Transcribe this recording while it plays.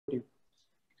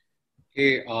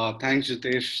Hey, thanks,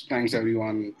 Jitesh. Thanks,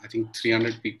 everyone. I think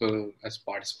 300 people as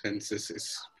participants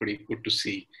is pretty good to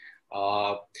see.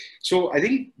 Uh, so I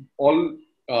think all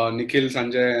Nikhil,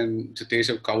 Sanjay, and Jitesh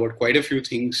have covered quite a few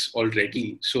things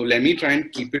already. So let me try and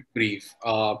keep it brief.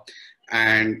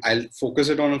 And I'll focus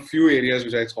it on a few areas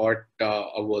which I thought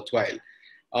are worthwhile.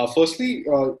 Firstly,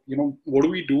 what do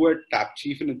we do at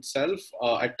Tapchief in itself?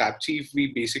 At Tapchief,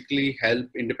 we basically help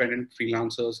independent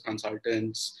freelancers,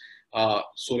 consultants,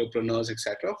 solopreneurs,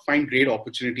 etc., find great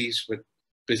opportunities with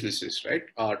businesses, right?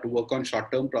 To work on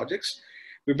short-term projects.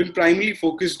 We've been primarily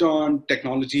focused on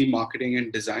technology, marketing,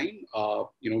 and design.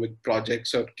 With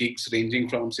projects or gigs ranging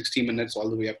from 60 minutes all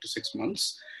the way up to 6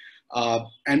 months.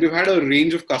 And we've had a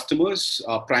range of customers,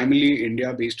 primarily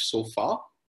India-based so far.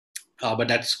 But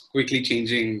that's quickly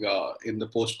changing in the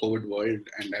post-COVID world,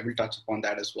 and I will touch upon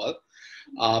that as well.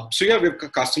 So yeah, we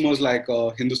have customers like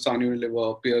Hindustan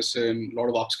Unilever, Pearson, a lot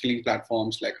of upskilling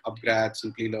platforms like Upgrad,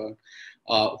 SimplyLearn,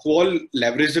 who all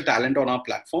leverage the talent on our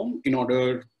platform in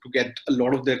order to get a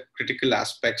lot of their critical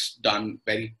aspects done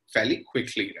very fairly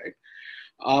quickly, right?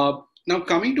 Now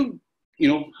coming to,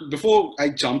 before I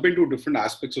jump into different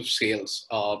aspects of sales,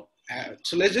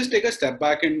 so let's just take a step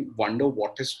back and wonder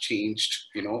what has changed,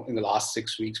 in the last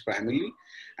 6 weeks primarily.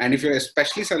 And if you're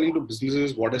especially selling to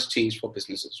businesses, what has changed for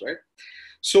businesses, right?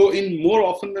 So, in more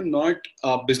often than not,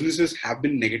 businesses have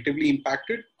been negatively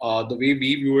impacted. The way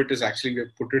we view it is actually we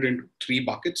have put it into three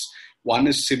buckets. One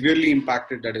is severely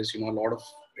impacted, that is, a lot of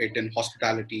it in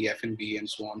hospitality, F&B, and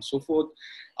so on and so forth.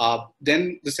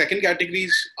 Then the second category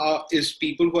is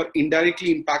people who are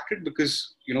indirectly impacted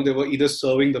because they were either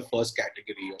serving the first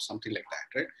category or something like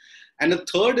that, right? And the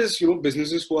third is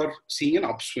businesses who are seeing an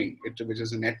upswing, which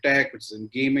is in tech, which is in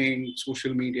gaming,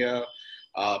 social media,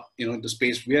 the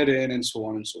space we are in, and so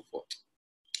on and so forth.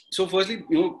 So, firstly,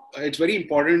 it's very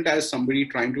important as somebody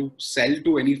trying to sell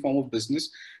to any form of business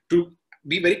to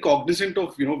be very cognizant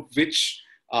of which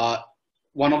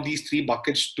one of these three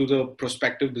buckets do the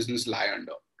prospective business lie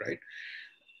under, right?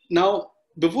 Now,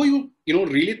 before you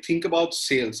really think about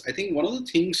sales, I think one of the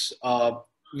things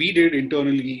we did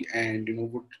internally and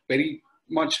would very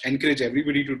much encourage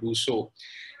everybody to do so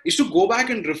is to go back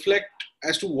and reflect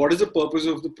as to what is the purpose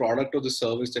of the product or the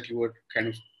service that you were kind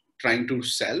of trying to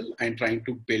sell and trying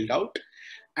to build out,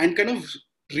 and kind of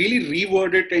really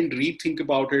reword it and rethink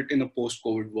about it in a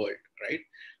post-COVID world, right?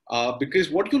 Because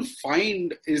what you'll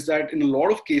find is that in a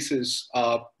lot of cases,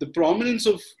 the prominence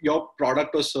of your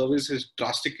product or service has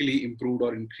drastically improved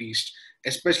or increased,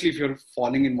 especially if you're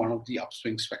falling in one of the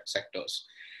upswing sectors.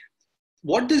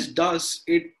 What this does,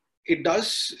 it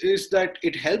does is that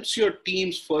it helps your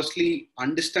teams firstly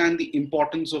understand the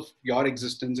importance of your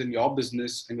existence in your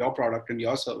business and your product and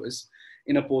your service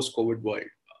in a post-COVID world,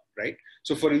 right?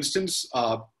 So, for instance,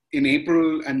 in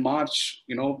April and March,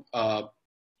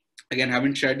 again,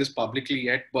 haven't shared this publicly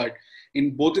yet, but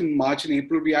in both in March and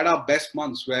April, we had our best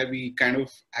months where we kind of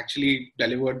actually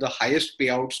delivered the highest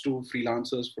payouts to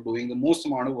freelancers for doing the most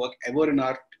amount of work ever in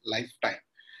our lifetime,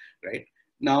 right?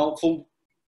 Now,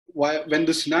 when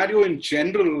the scenario in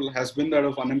general has been that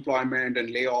of unemployment and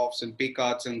layoffs and pay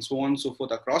cuts and so on and so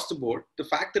forth across the board, the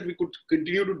fact that we could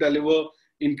continue to deliver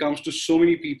incomes to so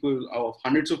many people, of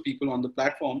hundreds of people on the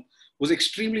platform, was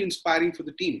extremely inspiring for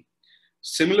the team.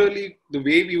 Similarly, the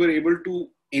way we were able to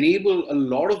enable a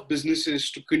lot of businesses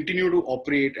to continue to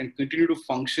operate and continue to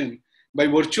function by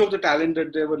virtue of the talent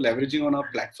that they were leveraging on our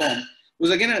platform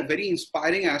was again a very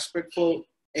inspiring aspect for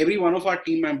every one of our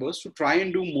team members to try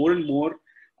and do more and more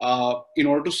in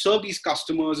order to serve these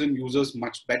customers and users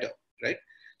much better, right?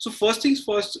 So first things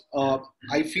first,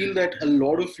 I feel that a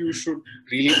lot of you should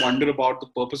really wonder about the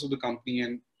purpose of the company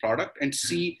and product and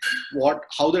see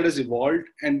how that has evolved,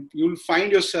 and you'll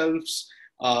find yourselves,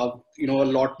 a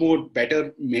lot more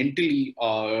better mentally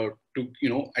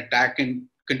to attack and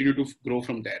continue to grow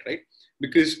from there, right?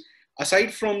 Because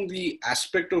aside from the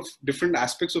aspect of different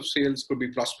aspects of sales, could be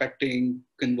prospecting,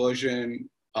 conversion,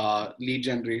 lead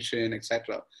generation,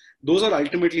 etc. Those are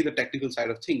ultimately the technical side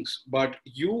of things. But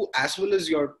you, as well as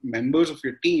your members of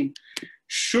your team,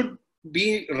 should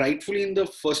be rightfully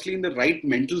firstly in the right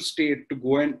mental state to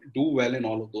go and do well in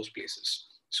all of those places.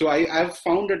 So I've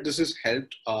found that this has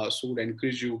helped. So would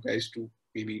encourage you guys to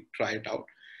maybe try it out.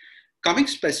 Coming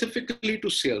specifically to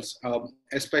sales,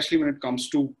 especially when it comes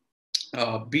to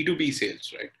B2B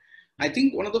sales, right? I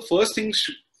think one of the first things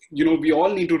we all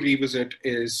need to revisit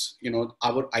is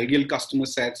our ideal customer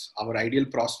sets, our ideal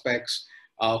prospects,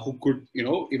 who could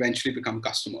eventually become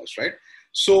customers, right?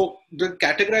 So the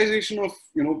categorization of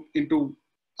into,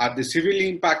 are they severely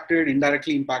impacted,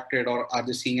 indirectly impacted, or are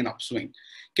they seeing an upswing,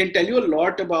 can tell you a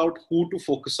lot about who to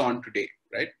focus on today,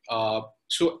 right?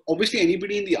 So obviously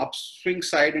anybody in the upswing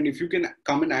side, and if you can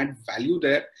come and add value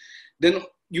there, then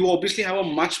you obviously have a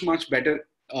much, much better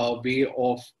way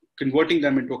of converting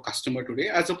them into a customer today,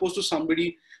 as opposed to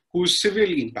somebody who's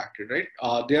severely impacted, right?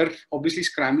 They're obviously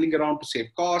scrambling around to save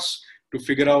costs, to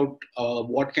figure out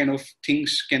what kind of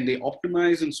things can they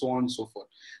optimize, and so on and so forth.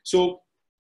 So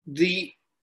the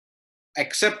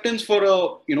acceptance for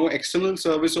a external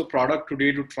service or product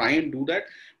today to try and do that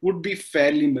would be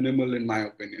fairly minimal, in my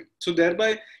opinion. So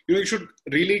thereby, you should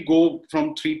really go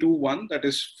from 3 to 1, that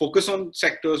is focus on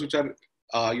sectors which are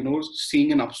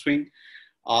seeing an upswing,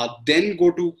 then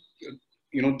go to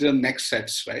the next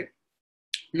sets, right?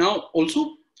 Now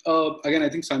also, again, I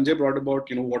think Sanjay brought about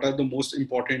what are the most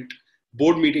important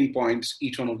board meeting points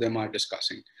each one of them are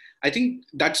discussing. I think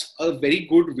that's a very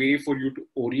good way for you to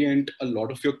orient a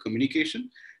lot of your communication.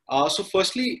 So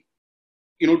firstly,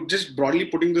 just broadly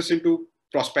putting this into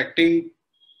prospecting,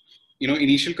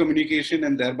 initial communication,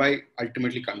 and thereby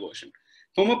ultimately conversion.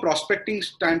 From a prospecting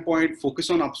standpoint, focus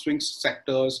on upswing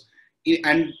sectors,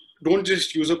 and don't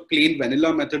just use a plain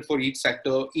vanilla method for each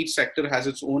sector. Each sector has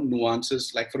its own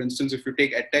nuances. Like for instance, if you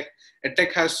take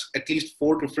edtech has at least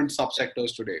 4 different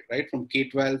subsectors today, right? From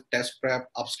K-12, test prep,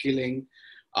 upskilling,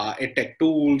 edtech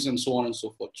tools, and so on and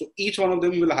so forth. So each one of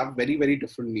them will have very, very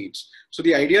different needs. So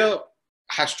the idea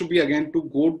has to be, again, to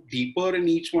go deeper in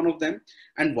each one of them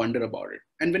and wonder about it.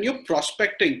 And when you're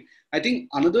prospecting, I think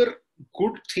another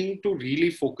good thing to really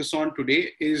focus on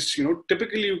today is,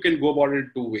 typically you can go about it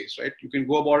 2 ways, right? You can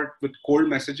go about it with cold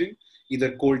messaging,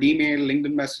 either cold email,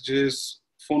 LinkedIn messages,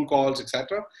 phone calls,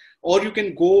 etc. Or you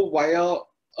can go via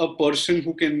a person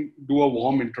who can do a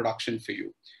warm introduction for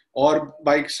you, or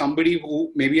by somebody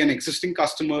who maybe an existing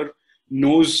customer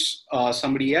knows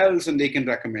somebody else and they can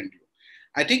recommend you.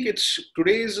 I think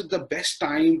today is the best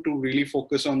time to really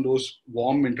focus on those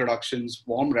warm introductions,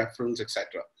 warm referrals,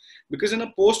 etc. Because in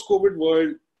a post-COVID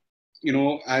world,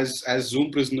 as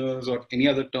Zoom prisoners or any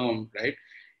other term, right?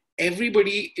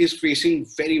 Everybody is facing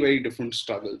very, very different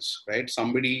struggles, right?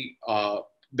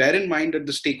 Bear in mind that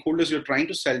the stakeholders you're trying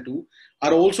to sell to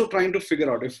are also trying to figure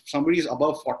out, if somebody is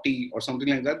above 40 or something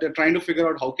like that, they're trying to figure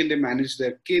out how can they manage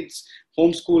their kids,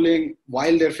 homeschooling,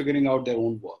 while they're figuring out their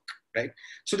own work, right?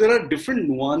 So there are different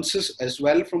nuances as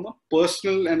well from a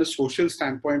personal and a social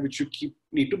standpoint, which you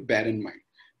need to bear in mind,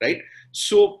 right?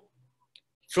 So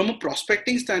from a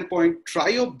prospecting standpoint, try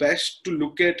your best to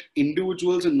look at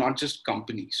individuals and not just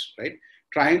companies, right?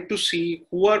 Trying to see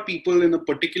who are people in a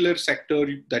particular sector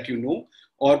that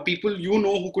or people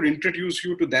who could introduce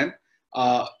you to them,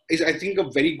 is, I think,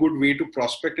 a very good way to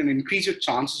prospect and increase your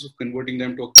chances of converting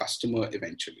them to a customer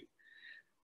eventually.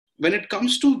 When it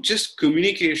comes to just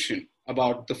communication,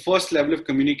 about the first level of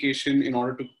communication in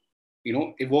order to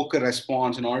evoke a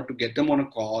response, in order to get them on a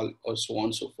call, or so on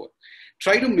and so forth,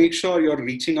 try to make sure you're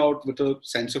reaching out with a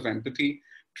sense of empathy.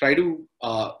 Try to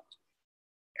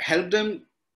help them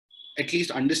at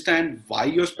least understand why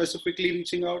you're specifically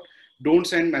reaching out. Don't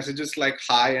send messages like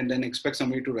hi and then expect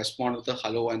somebody to respond with a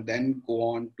hello and then go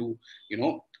on to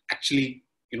actually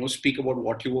speak about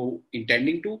what you were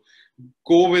intending to.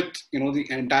 Go with the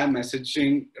entire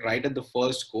messaging right at the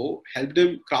first go. Help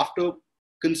them craft a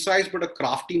concise but a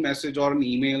crafty message or an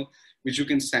email which you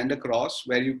can send across,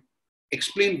 where you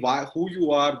explain who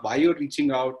you are, why you're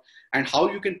reaching out, and how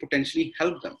you can potentially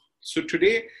help them. So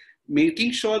today,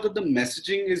 making sure that the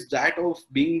messaging is that of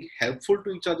being helpful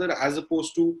to each other as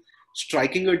opposed to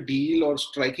striking a deal or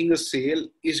striking a sale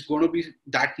is going to be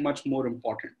that much more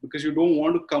important, because you don't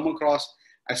want to come across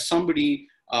as somebody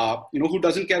who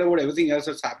doesn't care about everything else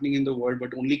that's happening in the world,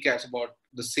 but only cares about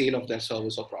the sale of their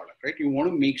service or product, right? You want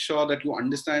to make sure that you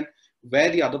understand where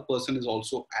the other person is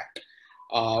also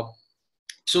at.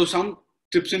 So some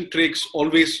tips and tricks: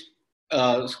 always,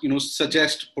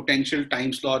 suggest potential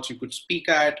time slots you could speak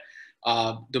at,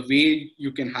 the way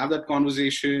you can have that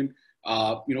conversation,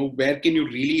 where can you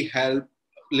really help,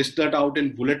 list that out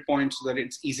in bullet points so that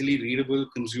it's easily readable,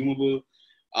 consumable,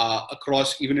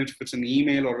 across, even if it's an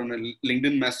email or on a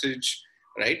LinkedIn message,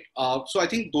 right? So I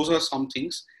think those are some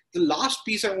things. The last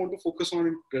piece I want to focus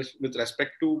on with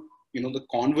respect to, the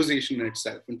conversation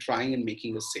itself and trying and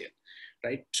making a sale,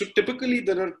 right? So typically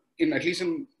there are, at least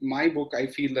in my book, I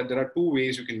feel that there are 2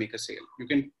 ways you can make a sale. You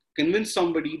can convince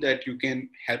somebody that you can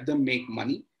help them make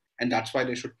money, and that's why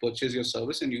they should purchase your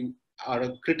service, and you are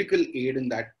a critical aid in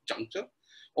that juncture.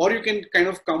 Or you can kind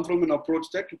of come from an approach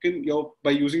that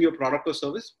by using your product or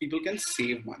service, people can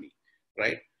save money,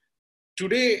 right?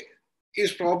 Today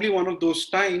is probably one of those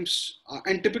times,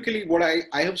 and typically what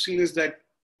I have seen is that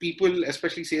people,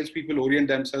 especially salespeople, orient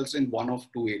themselves in one of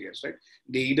two areas, right?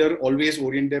 They either always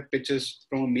orient their pitches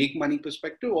from a make money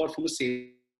perspective or from a sales.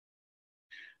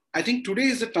 I think today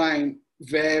is the time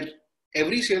where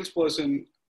every salesperson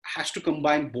has to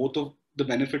combine both of the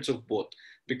benefits of both,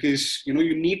 because you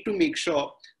need to make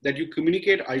sure that you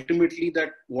communicate ultimately that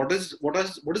what is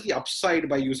the upside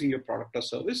by using your product or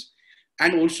service,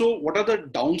 and also what are the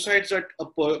downsides that a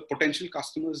potential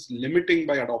customer is limiting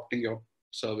by adopting your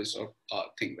service or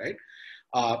thing, right?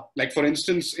 Like for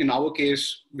instance, in our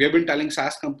case, we have been telling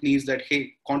SaaS companies that,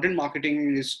 hey, content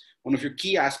marketing is one of your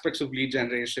key aspects of lead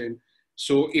generation.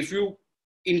 So if you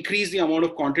increase the amount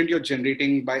of content you're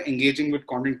generating by engaging with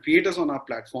content creators on our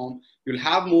platform, you'll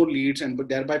have more leads, and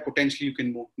thereby potentially you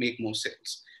can make more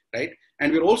sales, right?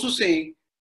 And we're also saying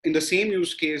in the same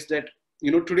use case that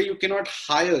today you cannot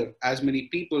hire as many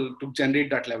people to generate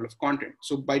that level of content.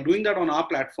 So by doing that on our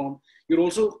platform, you're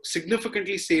also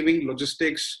significantly saving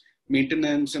logistics,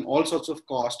 maintenance, and all sorts of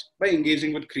cost by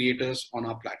engaging with creators on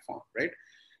our platform, right?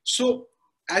 So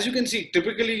as you can see,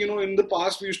 typically, in the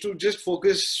past, we used to just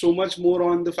focus so much more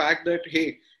on the fact that,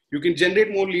 hey, you can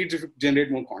generate more leads if you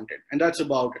generate more content, and that's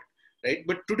about it, right?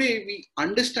 But today we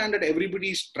understand that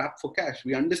everybody is strapped for cash.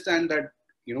 We understand that,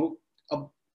 a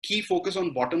key focus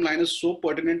on bottom line is so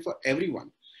pertinent for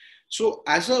everyone. So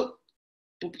as a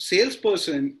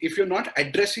salesperson, if you're not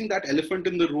addressing that elephant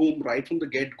in the room right from the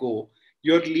get-go,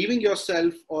 you're leaving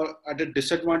yourself or at a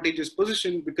disadvantageous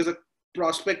position, because a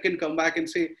prospect can come back and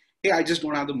say, hey, I just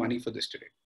don't have the money for this today,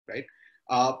 right?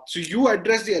 So you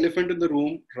address the elephant in the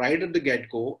room right at the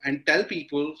get-go and tell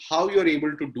people how you're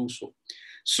able to do so.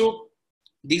 So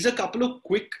these are a couple of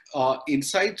quick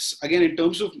insights, again, in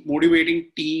terms of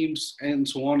motivating teams and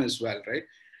so on as well, right?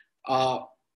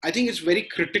 I think it's very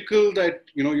critical that,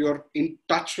 you're in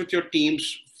touch with your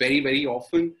teams very, very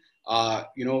often.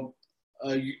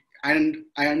 And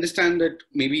I understand that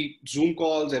maybe Zoom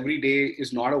calls every day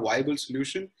is not a viable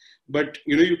solution, but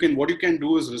what you can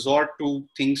do is resort to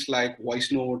things like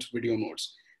voice notes, video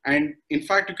notes. And in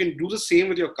fact, you can do the same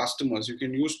with your customers. You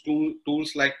can use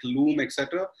tools like Loom,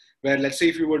 etc., where let's say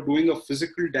if you were doing a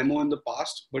physical demo in the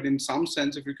past, but in some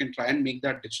sense, if you can try and make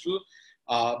that digital,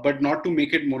 but not to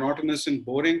make it monotonous and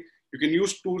boring, you can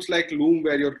use tools like Loom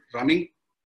where you're running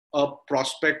a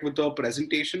prospect with a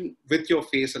presentation with your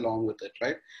face along with it,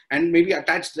 right? And maybe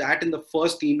attach that in the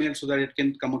first email so that it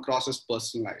can come across as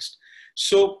personalized.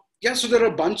 So yeah, so there are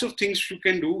a bunch of things you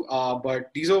can do, but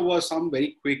these were some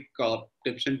very quick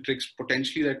tips and tricks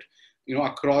potentially that,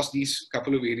 across these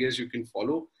couple of areas you can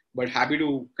follow, but happy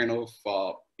to kind of,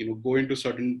 go into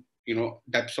certain,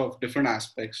 depths of different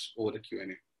aspects over the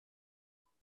Q&A.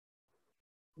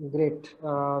 Great.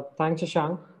 Thanks,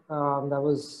 Shashank. That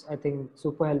was, I think,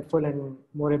 super helpful and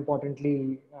more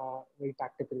importantly, very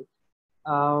tactical.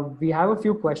 We have a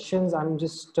few questions. I'm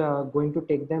just going to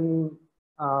take them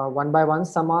one by one.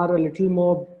 Some are a little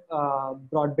more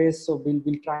broad-based, so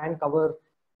we'll try and cover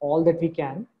all that we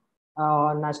can.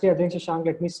 Naturally, I think, Shashank,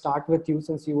 let me start with you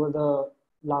since you were the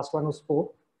last one who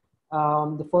spoke.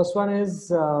 The first one is,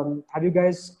 have you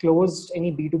guys closed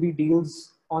any B2B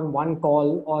deals on one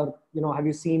call, or have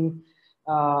you seen,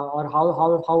 or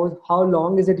how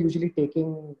long is it usually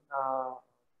taking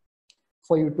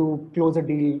for you to close a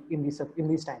deal in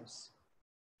these times?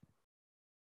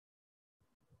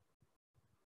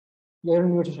 You're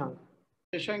on mute, Shashank.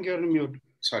 Shashank, you're on mute.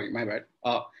 Sorry, my bad.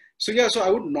 So yeah, so I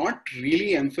would not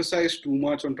really emphasize too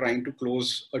much on trying to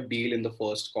close a deal in the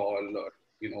first call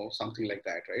or something like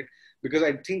that, right? Because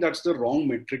I think that's the wrong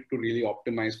metric to really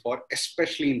optimize for,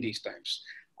 especially in these times.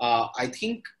 I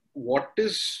think what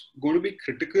is going to be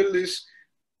critical is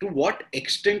to what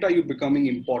extent are you becoming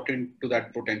important to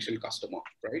that potential customer,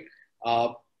 right?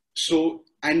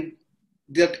 And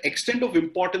that extent of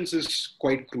importance is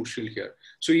quite crucial here.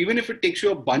 So even if it takes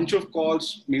you a bunch of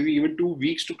calls, maybe even 2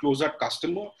 weeks to close that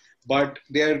customer, but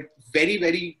they're very,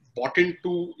 very bought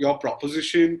into your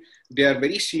proposition, they are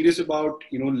very serious about,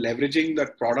 leveraging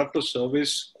that product or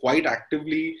service quite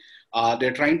actively.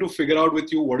 They're trying to figure out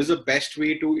with you what is the best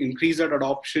way to increase that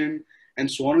adoption and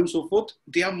so on and so forth.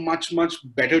 They are much, much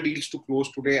better deals to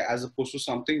close today as opposed to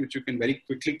something which you can very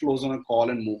quickly close on a call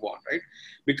and move on, right?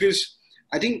 Because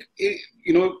I think,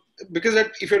 because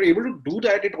if you're able to do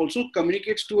that, it also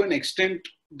communicates to an extent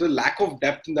the lack of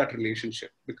depth in that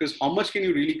relationship. Because how much can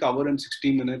you really cover in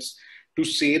 60 minutes to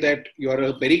say that you're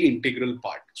a very integral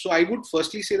part? So I would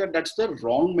firstly say that that's the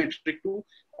wrong metric to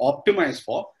optimize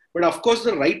for. But of course,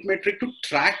 the right metric to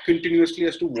track continuously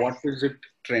as to what is it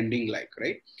trending like,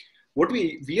 right? What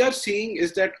we are seeing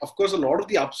is that, of course, a lot of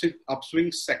the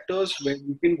upswing sectors where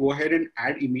you can go ahead and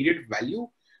add immediate value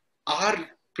are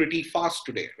pretty fast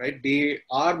today, right? They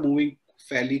are moving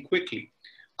fairly quickly.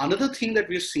 Another thing that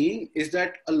we're seeing is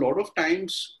that a lot of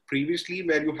times previously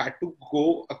where you had to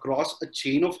go across a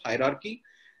chain of hierarchy,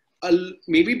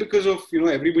 maybe because of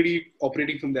everybody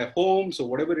operating from their homes or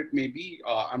whatever it may be.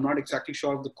 I'm not exactly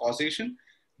sure of the causation,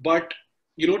 but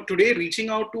today reaching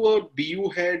out to a BU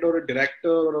head or a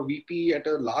director or a VP at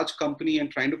a large company and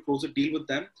trying to close a deal with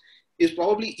them is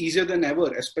probably easier than ever,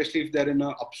 especially if they're in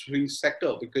an upswing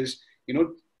sector, because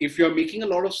if you're making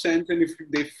a lot of sense and if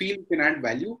they feel you can add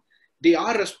value, they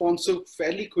are responsive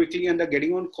fairly quickly and are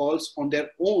getting on calls on their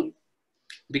own.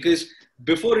 Because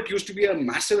before, it used to be a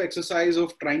massive exercise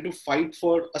of trying to fight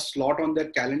for a slot on their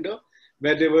calendar,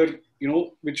 where they were,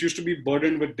 which used to be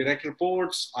burdened with direct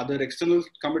reports, other external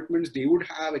commitments they would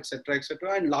have, etc.,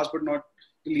 etc., and last but not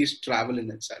least, travel in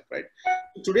itself, right?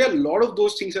 Today, a lot of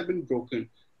those things have been broken.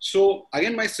 So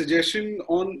again, my suggestion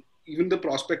on even the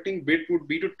prospecting bit would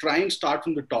be to try and start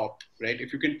from the top, right?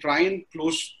 If you can try and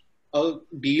close a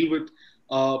deal with,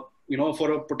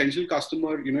 for a potential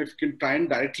customer, if you can try and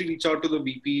directly reach out to the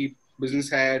VP,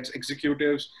 business heads,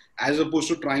 executives, as opposed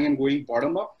to trying and going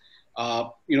bottom up.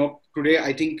 Today,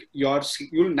 I think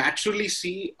you'll naturally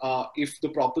see if the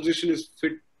proposition is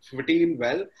fitting in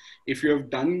well, if you have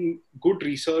done good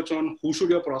research on who should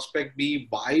your prospect be,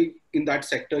 why in that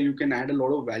sector you can add a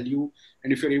lot of value,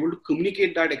 and if you're able to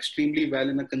communicate that extremely well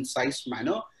in a concise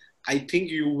manner, I think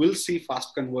you will see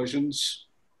fast conversions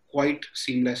quite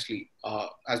seamlessly,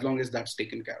 as long as that's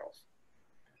taken care of.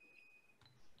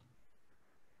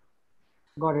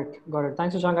 Got it.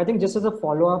 Thanks, Shashank. I think just as a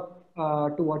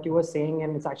follow-up to what you were saying,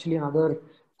 and it's actually another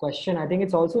question, I think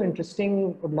it's also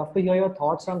interesting. Would love to hear your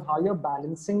thoughts on how you're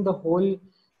balancing the whole,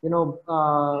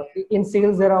 in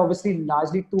sales, there are obviously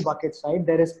largely two buckets, right?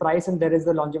 There is price and there is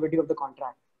the longevity of the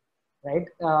contract, right?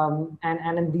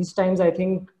 And in these times, I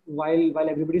think while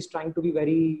everybody's trying to be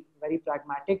very, very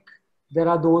pragmatic, there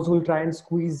are those who will try and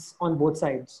squeeze on both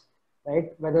sides,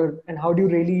 right? And how do you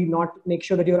really not make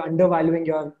sure that you're undervaluing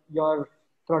your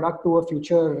product to a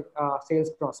future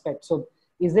sales prospect? So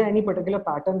is there any particular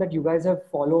pattern that you guys have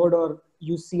followed or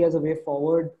you see as a way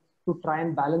forward to try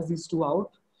and balance these two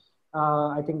out?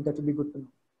 I think that would be good to know.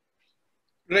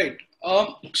 Right.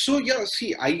 So yeah,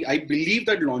 see, I believe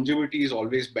that longevity is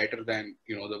always better than,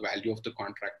 the value of the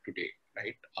contract today,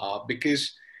 right?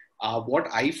 Because what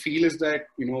I feel is that,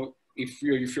 if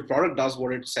your product does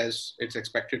what it says it's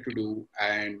expected to do,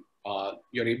 and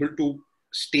you're able to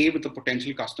stay with a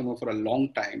potential customer for a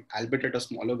long time, albeit at a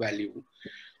smaller value,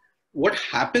 what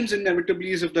happens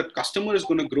inevitably is if the customer is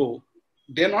going to grow,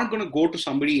 they're not going to go to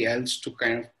somebody else to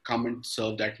kind of come and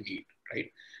serve that need, right?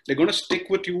 They're going to stick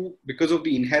with you because of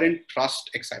the inherent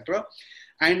trust, etc.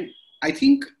 And I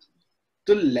think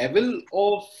the level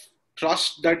of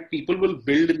trust that people will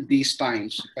build in these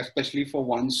times, especially for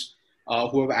ones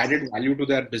who have added value to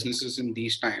their businesses in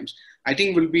these times, I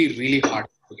think will be really hard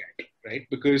to forget, right?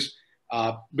 Because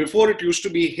before it used to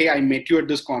be, hey, I met you at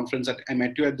this conference, I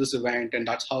met you at this event, and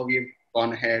that's how we've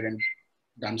gone ahead and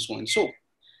done so and so.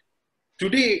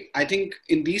 Today, I think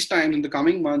in these times, in the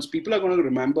coming months, people are going to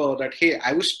remember that, hey,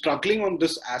 I was struggling on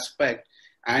this aspect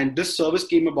and this service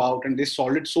came about and they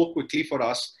solved it so quickly for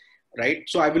us, right?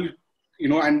 So I will,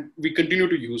 and we continue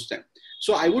to use them.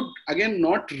 So I would, again,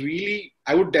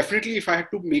 I would definitely, if I had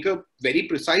to make a very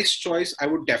precise choice, I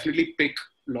would definitely pick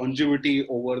longevity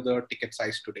over the ticket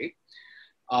size today.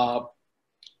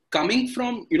 Coming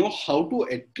from, how to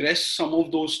address some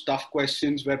of those tough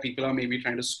questions where people are maybe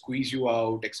trying to squeeze you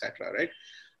out, etc., right?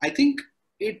 I think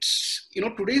it's,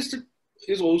 today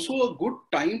is also a good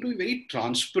time to be very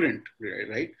transparent,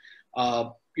 right?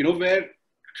 Where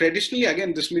traditionally,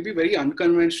 again, this may be very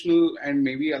unconventional and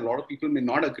maybe a lot of people may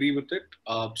not agree with it.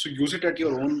 So use it at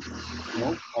your own,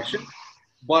 caution.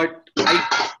 But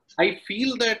I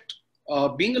feel that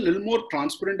being a little more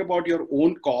transparent about your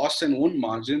own costs and own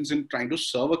margins in trying to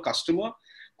serve a customer,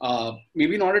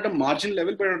 maybe not at a margin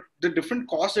level, but the different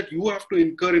costs that you have to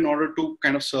incur in order to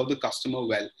kind of serve the customer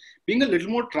well. Being a little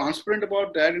more transparent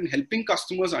about that and helping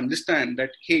customers understand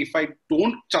that, hey, if I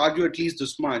don't charge you at least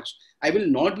this much, I will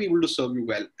not be able to serve you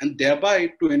well. And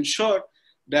thereby to ensure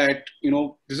that,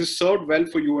 this is served well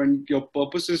for you and your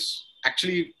purpose is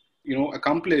actually,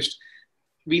 accomplished,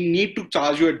 we need to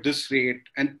charge you at this rate.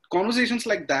 And conversations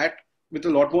like that with a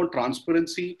lot more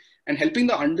transparency and helping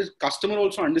the customer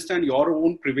also understand your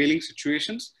own prevailing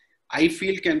situations, I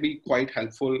feel can be quite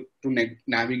helpful to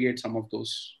navigate some of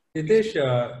those.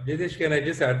 Jitesh, can I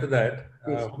just add to that?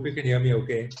 Yes, hope you can hear me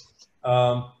okay.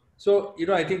 So,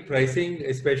 I think pricing,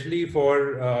 especially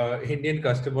for Indian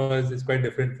customers, is quite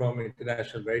different from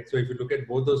international, right? So if you look at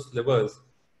both those levers,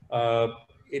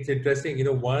 it's interesting,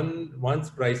 once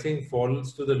pricing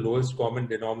falls to the lowest common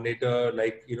denominator,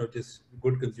 like, just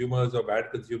good consumers or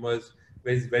bad consumers,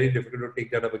 where it's very difficult to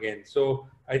take that up again. So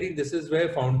I think this is where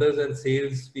founders and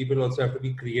sales people also have to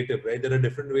be creative, right? There are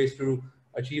different ways to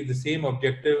achieve the same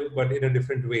objective, but in a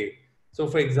different way. So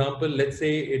for example, look at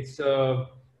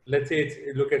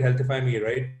HealthifyMe,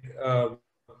 right?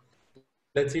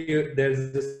 Let's say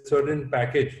there's a certain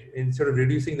package, instead of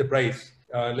reducing the price,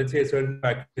 let's say a certain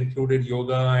package included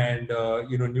yoga and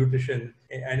nutrition,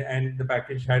 and the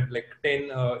package had like 10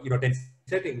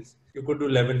 settings. You could do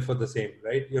 11 for the same,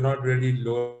 right? You're not really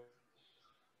lowering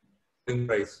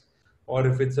price. Or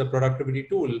if it's a productivity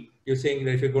tool, you're saying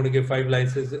that if you're going to give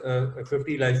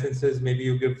 50 licenses, maybe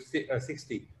you give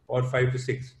 60 or 5 to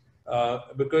 6.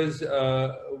 Because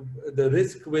the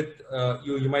risk with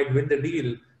you might win the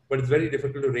deal, but it's very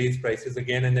difficult to raise prices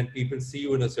again, and then people see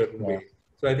you in a certain way.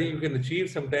 So I think you can achieve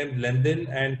sometimes lengthen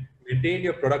and maintain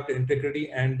your product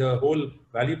integrity and the whole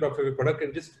value prop of your product,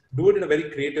 and just do it in a very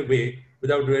creative way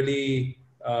without really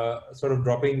sort of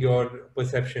dropping your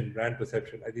brand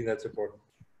perception. I think that's important.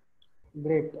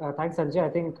 Great. Thanks, Sanjay. I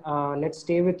think let's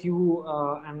stay with you,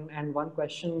 and one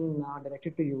question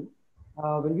directed to you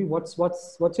will be what's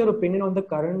your opinion on the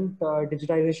current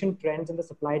digitization trends in the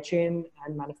supply chain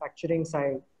and manufacturing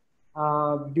side?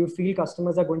 Do you feel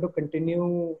customers are going to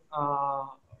continue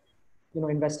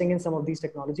investing in some of these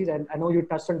technologies? And I know you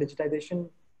touched on digitization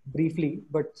briefly,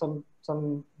 but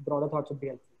some broader thoughts would be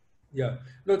helpful. Yeah,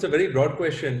 no, it's a very broad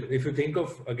question. If you think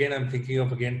of, I'm thinking of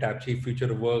Tapchief,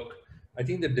 future of work. I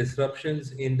think the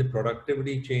disruptions in the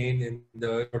productivity chain, in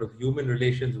the sort of human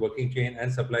relations working chain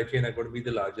and supply chain are going to be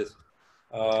the largest.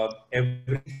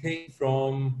 Everything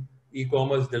from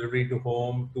e-commerce delivery to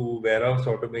home to warehouse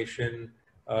automation,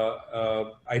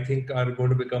 I think are going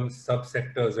to become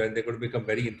subsectors, and they're going to become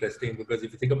very interesting, because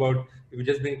if you think about, if you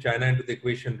just bring China into the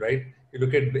equation, right? You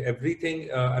look at everything.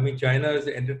 China is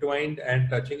intertwined and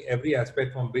touching every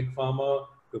aspect, from big pharma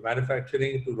to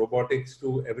manufacturing to robotics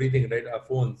to everything, right? Our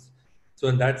phones. So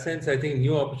in that sense, I think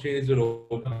new opportunities will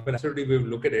open up, and absolutely we will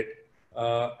look at it.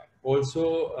 I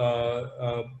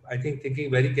think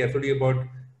thinking very carefully about,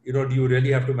 do you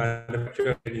really have to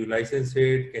manufacture? Can you license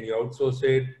it? Can you outsource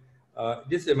it?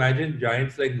 Just imagine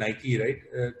giants like Nike, right?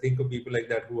 Think of people like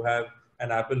that who have,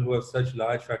 and Apple, who have such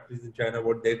large factories in China,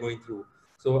 what they're going through.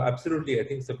 So absolutely, I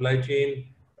think supply chain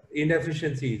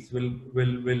inefficiencies will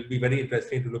be very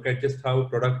interesting to look at, just how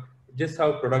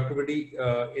productivity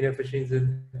inefficiencies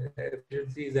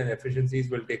and efficiencies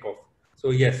will take off.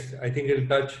 So yes, I think it'll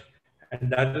touch, and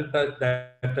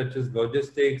that touches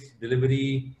logistics,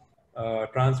 delivery,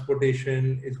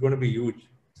 transportation. It's going to be huge.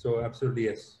 So absolutely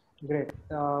yes. Great.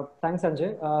 Thanks,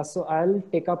 Sanjay. So I'll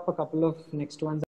take up a couple of next ones.